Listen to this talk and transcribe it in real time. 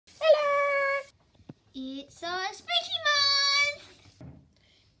It's a spooky month!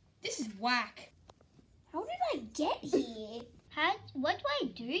 This is whack. How did I get here? What do I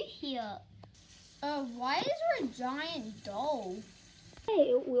do here? Why is there a giant doll?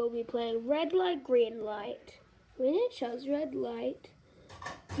 Today we'll be playing red light, green light. When it shouts red light,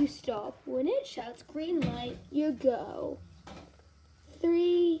 you stop. When it shouts green light, you go.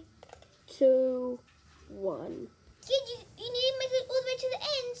 3, 2, 1. Kid, you need to make it all the way to the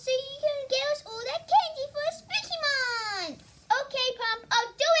end so you can get us all that candy for a spooky month! Okay, Pump,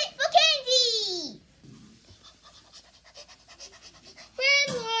 I'll do it for candy! Red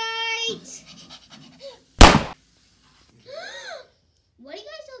light! What are you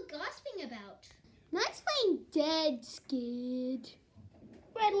guys all gasping about? Max playing dead scared.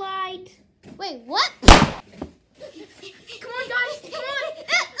 Red light. Wait, what? Come on, guys. Come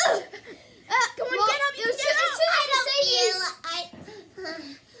on. Come on, get up. You can get up.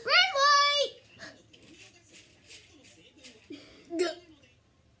 Red light!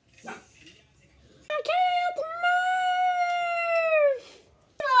 I can't move.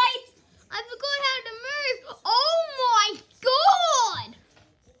 Light! I forgot how to move. Oh my god!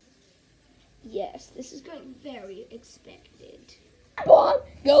 Yes, this is going very expected. Come on,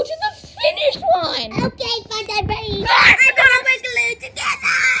 go to the finish line. Okay, fine, I'm ready. We're gonna make glue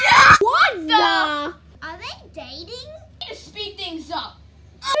together. What the? Are they dating? To speed things up.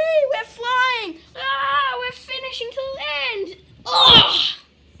 Hey, we're flying. We're finishing to the end. Oh!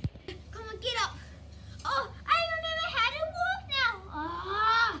 Come on, get up. Oh, I remember how to walk now.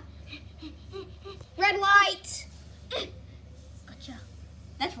 Ah. Red light. Gotcha.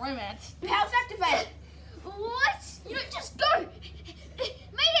 That's romance. How's activate? What? You don't just go.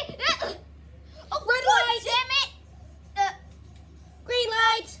 Make it. Oh, Red light. Damn it. Green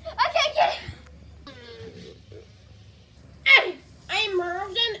light. Okay, get it. I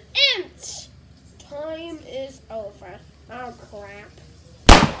moved an inch. Time is over. Oh crap.